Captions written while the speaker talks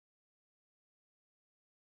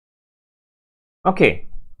Okay,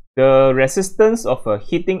 the resistance of a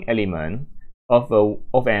heating element of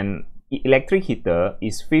an electric heater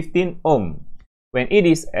is 15 ohm when it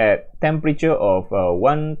is at temperature of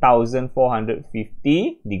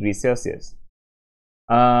 1450 degrees Celsius.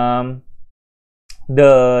 The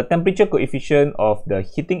temperature coefficient of the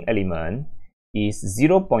heating element is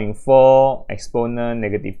 0.4 exponent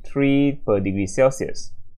negative 3 per degree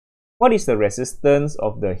Celsius. What is the resistance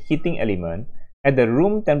of the heating element at the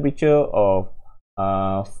room temperature of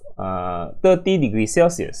 30 degrees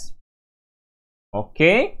Celsius?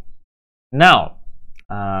 Okay, now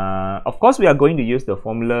of course we are going to use the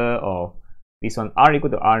formula of this one, R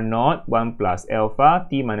equal to R naught 1 plus alpha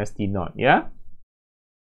T minus T naught. Yeah.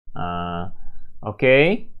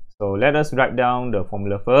 Okay, so let us write down the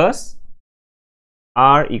formula first.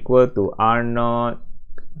 R equal to R naught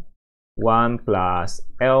 1 plus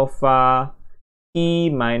alpha T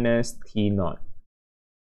minus T naught.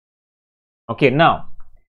 Okay, now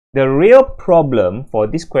the real problem for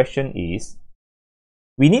this question is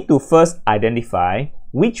we need to first identify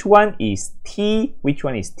which one is T, which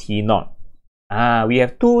one is T naught. We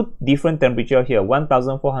have two different temperatures here,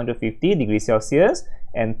 1450 degrees Celsius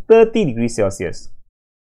and 30 degrees Celsius.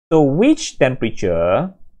 So which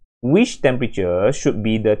temperature should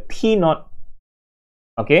be the T naught?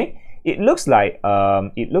 Okay, it looks like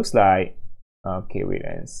okay, wait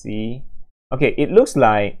and see. Okay, it looks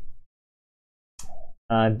like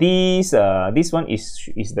this one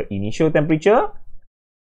is the initial temperature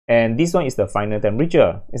and this one is the final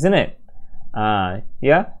temperature, isn't it?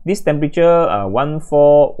 Yeah, this temperature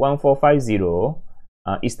 1450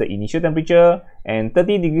 is the initial temperature, and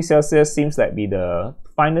 30 degrees Celsius seems like be the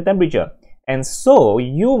final temperature. And so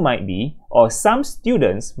you might be, or some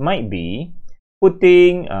students might be,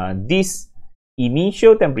 putting this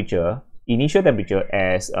initial temperature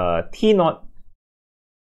as T naught,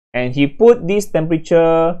 and he put this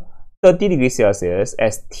temperature 30 degrees Celsius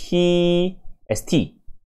as T.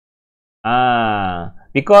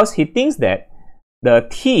 Because he thinks that the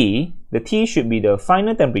T should be the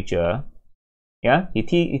final temperature. Yeah, he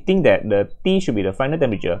thinks that the T should be the final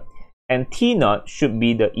temperature and T naught should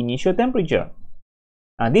be the initial temperature.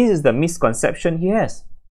 This is the misconception he has.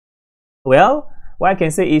 Well, what I can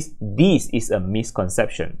say is this is a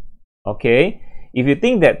misconception. Okay, if you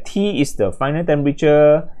think that T is the final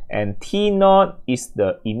temperature and T naught is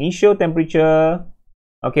the initial temperature,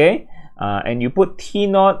 okay, and you put T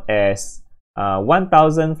naught as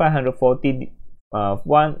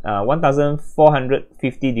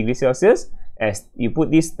 1450 degrees Celsius, as you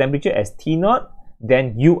put this temperature as T naught,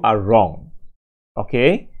 then you are wrong.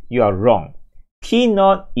 Okay, you are wrong. T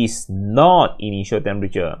naught is not initial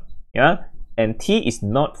temperature, yeah, and T is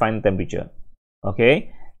not final temperature.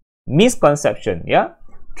 Okay, misconception. Yeah,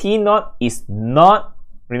 T naught is not,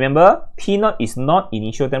 remember, T naught is not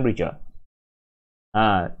initial temperature.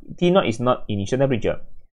 T naught is not initial temperature.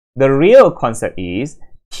 The real concept is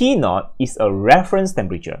T naught is a reference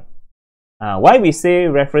temperature. Why we say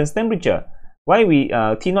reference temperature? Why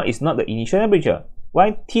T naught is not the initial temperature?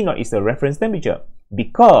 Why T naught is the reference temperature?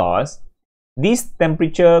 Because this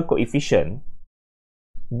temperature coefficient,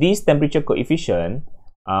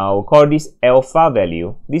 we'll call this alpha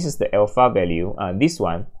value. This is the alpha value, this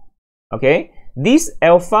one. Okay, this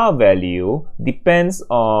alpha value depends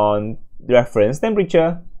on the reference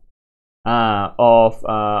temperature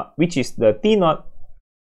which is the T naught.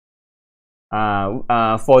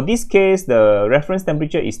 For this case, the reference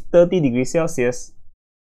temperature is 30 degrees Celsius.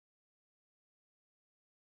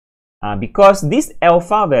 Because this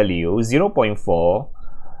alpha value 0.4,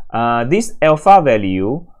 this alpha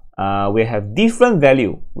value we have different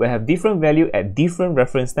value. We have different value at different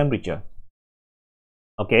reference temperature.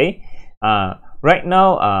 Okay. Right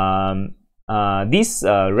now, this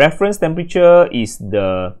reference temperature is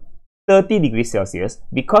the 30 degrees Celsius.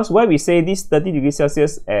 Because why we say this 30 degrees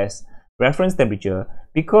Celsius as reference temperature?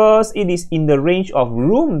 Because it is in the range of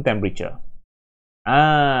room temperature.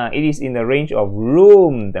 It is in the range of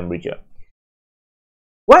room temperature.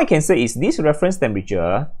 What I can say is this reference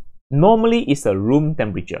temperature normally is a room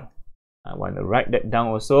temperature. I want to write that down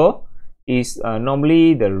also. Is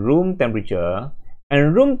normally the room temperature,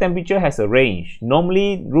 and room temperature has a range.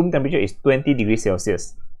 Normally room temperature is 20 degrees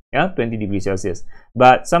Celsius. Yeah, 20 degrees Celsius.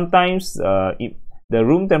 But sometimes the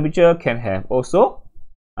room temperature can have also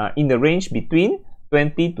in the range between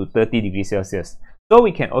 20 to 30 degrees Celsius. So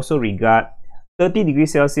we can also regard 30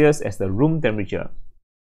 degrees Celsius as the room temperature.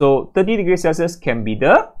 So 30 degrees Celsius can be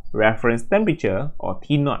the reference temperature, or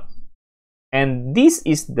T naught. And this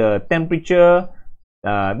is the temperature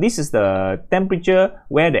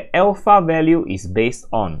where the alpha value is based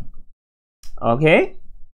on. Okay.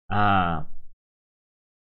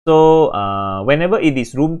 So whenever it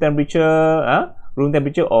is room temperature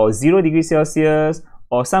or 0 degrees Celsius,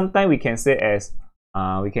 or sometimes we can say as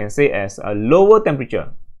a lower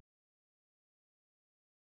temperature.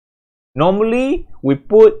 Normally we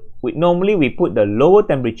put the lower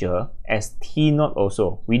temperature as T0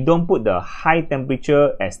 also. We don't put the high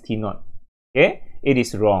temperature as T0. Okay, it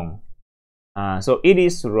is wrong. So it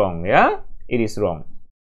is wrong. Yeah, it is wrong.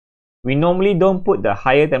 We normally don't put the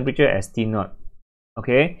higher temperature as T0.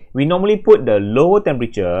 Okay, we normally put the lower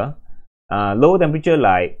temperature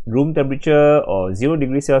like room temperature or 0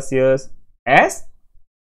 degrees Celsius as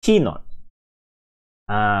T0.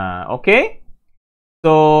 Okay,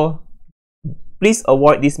 so please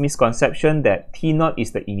avoid this misconception that T0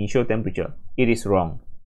 is the initial temperature. It is wrong.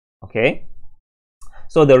 Okay,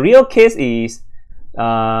 so the real case is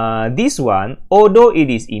this one, although it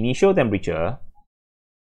is initial temperature.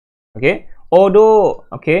 Okay, although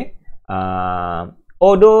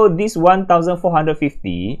this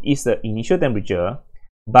 1450 is the initial temperature,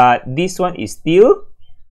 but this one is still,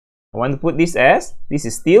 I want to put this as, this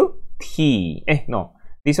is still T.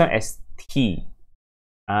 This one as T.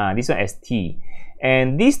 This one as T.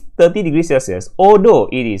 And this 30 degrees Celsius, although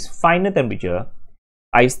it is final temperature,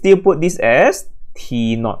 I still put this as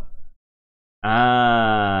T0.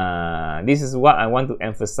 This is what I want to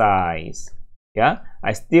emphasize. Yeah,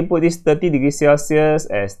 I still put this 30 degrees Celsius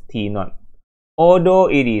as T0, although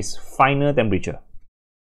it is final temperature.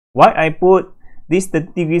 Why I put this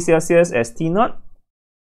 30 degrees Celsius as T0?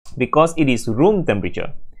 Because it is room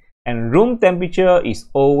temperature, and room temperature is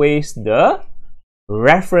always the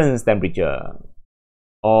reference temperature,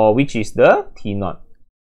 or which is the T0.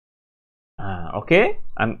 Okay,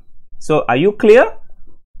 so are you clear?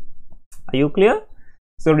 Are you clear?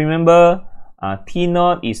 So remember,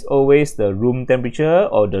 T0 is always the room temperature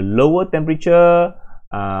or the lower temperature,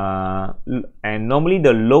 and normally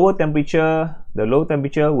the low temperature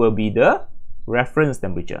will be the reference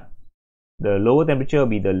temperature. The lower temperature will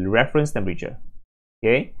be the reference temperature.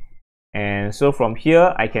 Okay, and so from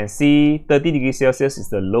here I can see 30 degrees Celsius is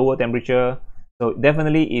the lower temperature, so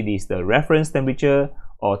definitely it is the reference temperature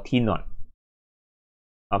or T0.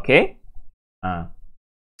 Okay,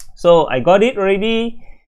 so I got it already.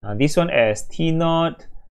 This one as T0,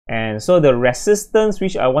 and so the resistance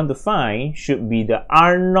which I want to find should be the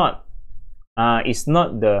R0. It's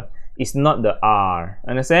not the R.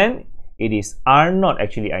 Understand? It is R0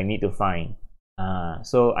 actually I need to find.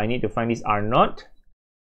 So I need to find this R0.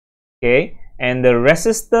 Okay, and the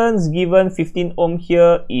resistance given 15 ohm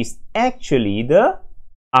here is actually the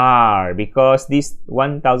R, because this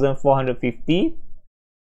 1450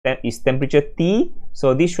 is temperature T,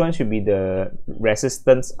 so this one should be the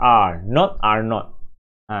resistance R, not R0.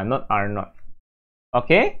 Not R0.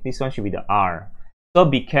 Okay, this one should be the R. So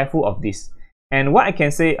be careful of this. And what I can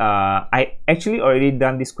say, I actually already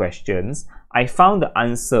done these questions. I found the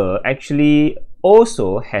answer actually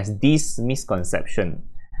also has this misconception.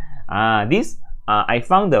 I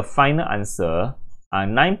found the final answer,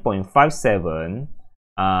 9.57,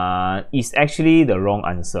 is actually the wrong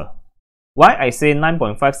answer. Why I say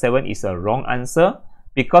 9.57 is a wrong answer?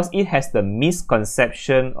 Because it has the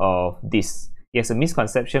misconception of this. It has a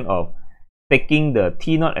misconception of taking the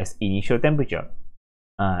T0 as initial temperature.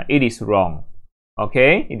 It is wrong.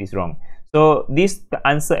 Okay, it is wrong. So the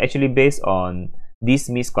answer actually based on this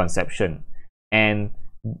misconception, and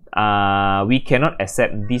we cannot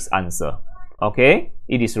accept this answer. Okay,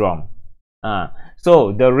 it is wrong.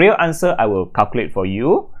 So the real answer I will calculate for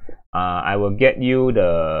you. I will get you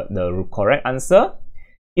the correct answer.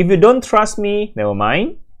 If you don't trust me, never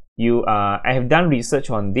mind. I have done research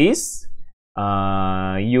on this.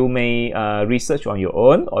 You may research on your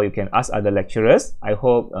own, or you can ask other lecturers. I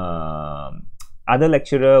hope other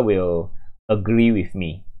lecturer will agree with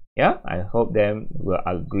me. Yeah, I hope them will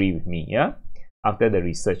agree with me. Yeah, after the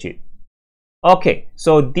research it. Okay,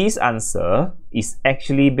 so this answer is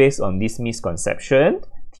actually based on this misconception,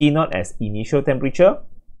 T0 as initial temperature.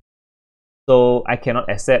 So I cannot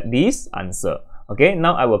accept this answer. Okay,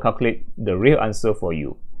 now I will calculate the real answer for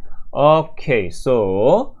you. Okay,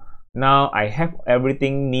 so now I have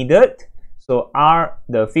everything needed. So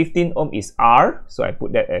the 15 ohm is R, so I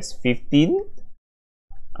put that as 15.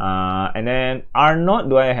 And then R0,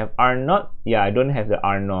 do I have R0? Yeah, I don't have the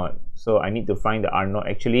R0, so I need to find the R0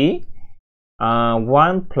 actually.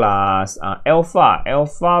 1 plus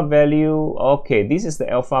alpha value. Okay, this is the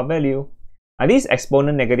alpha value. This is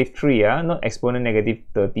exponent negative 3, not exponent negative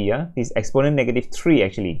 30. This is exponent negative 3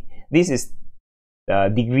 actually. This is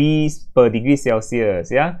degrees per degree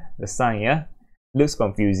Celsius. Yeah, the sign. Yeah, looks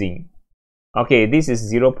confusing. Okay, this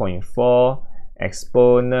is 0.4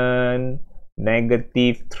 exponent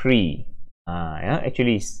 -3. Yeah,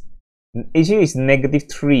 actually it's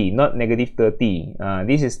 -3, not -30.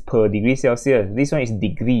 This is per degree Celsius. This one is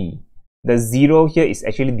degree. The 0 here is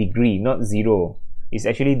actually degree, not 0. It's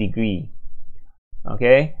actually degree.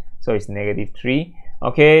 Okay, so it's -3.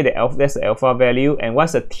 Okay, that's the alpha value. And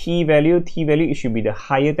what's the T value? T value, it should be the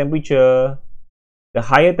higher temperature. The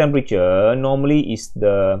higher temperature normally is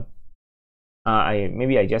the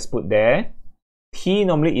maybe I just put there. T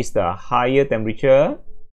normally is the higher temperature,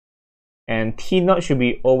 and T naught should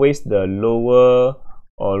be always the lower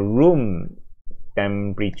or room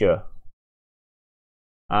temperature.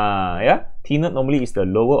 Yeah, T naught normally is the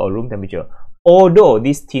lower or room temperature. Although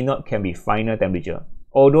this T naught can be final temperature.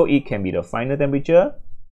 Although it can be the final temperature,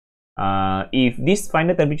 if this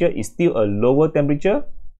final temperature is still a lower temperature,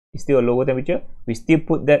 we still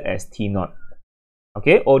put that as T naught.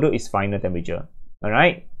 Okay, although it's final temperature.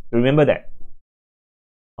 Alright, remember that.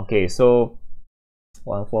 Okay, so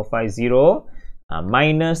 1450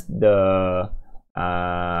 minus the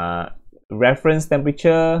reference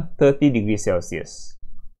temperature 30 degrees Celsius.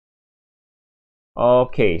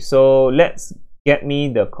 Okay, so let's get me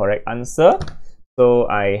the correct answer. So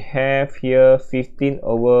I have here 15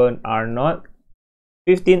 over R naught,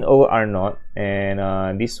 15 over R naught, and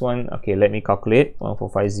this one, okay, let me calculate.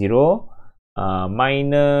 1450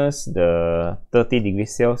 minus the 30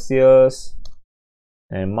 degrees Celsius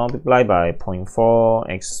and multiply by 0.4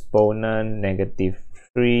 exponent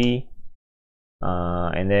 -3,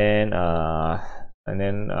 and then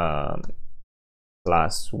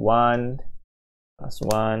plus 1.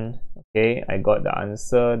 Okay, I got the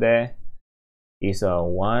answer there. Is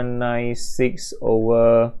 196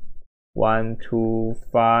 over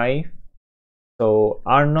 125. So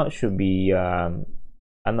R naught should be okay,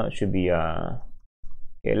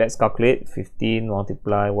 let's calculate. 15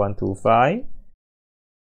 multiply 125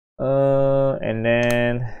 and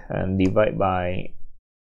then divide by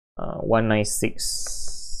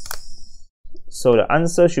 196. So the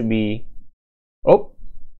answer should be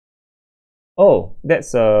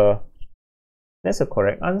that's a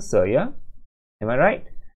correct answer, yeah? Am I right?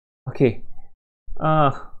 Okay.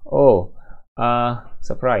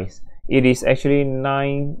 Surprise. It is actually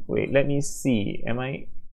 9. Wait, let me see.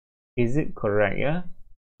 Is it correct? Yeah.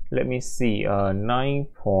 Let me see.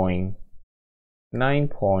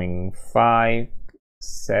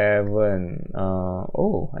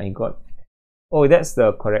 9.57. I got. Oh, that's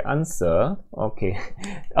the correct answer. Okay.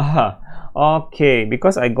 Okay.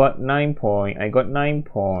 Because I got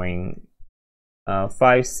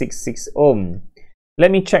 9.566 ohm. Let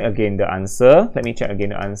me check again the answer.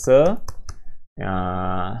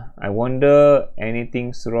 I wonder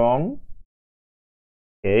anything's wrong.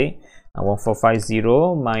 Okay,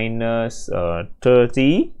 1450 minus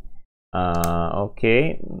 30.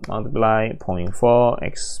 Okay, multiply 0.4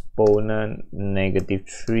 exponent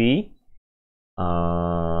 -3.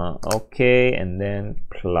 Okay, and then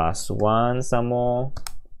plus 1 some more.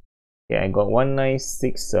 Okay, I got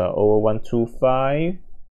 196 over 125.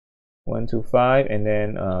 125, and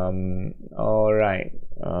then all right,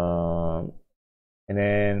 and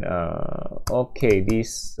then okay,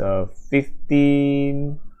 this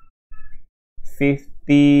 15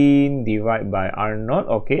 divided by R naught.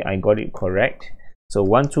 Okay, I got it correct. So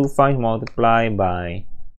 125 multiplied by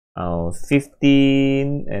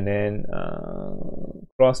 15, and then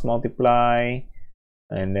cross multiply,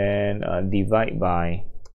 and then divide by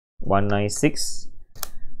 196.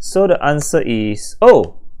 So the answer is,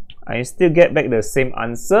 I still get back the same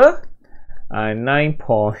answer,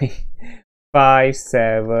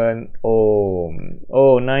 9.57 ohm.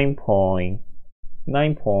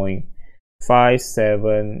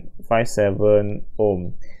 9.57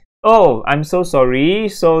 ohm. I'm so sorry.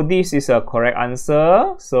 So this is a correct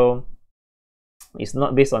answer. So it's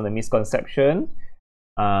not based on the misconception.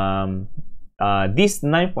 This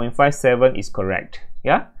 9.57 is correct.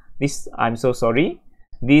 Yeah. This, I'm so sorry.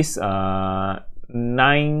 This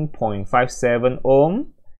 9.57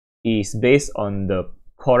 ohm is based on the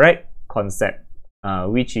correct concept,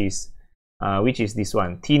 which is this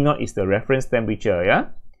one. T naught is the reference temperature. Yeah.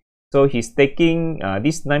 So he's taking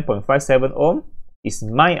this 9.57 ohm is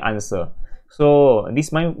my answer. So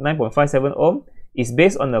this 9.57 ohm is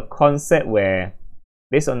based on the concept where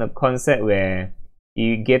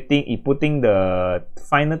you putting the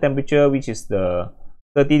final temperature, which is the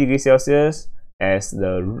 30 degrees Celsius, as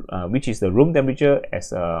the which is the room temperature, as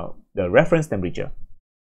the reference temperature.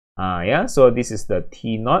 Yeah, so this is the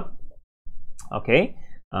T naught. Okay,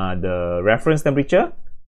 the reference temperature,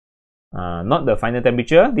 not the final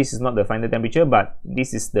temperature. This is not the final temperature, but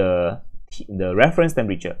this is the reference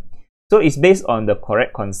temperature. So it's based on the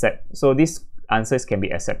correct concept. So these answers can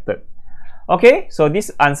be accepted. Okay, so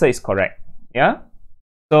this answer is correct. Yeah.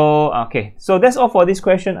 So okay, so that's all for this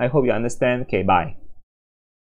question. I hope you understand. Okay, bye.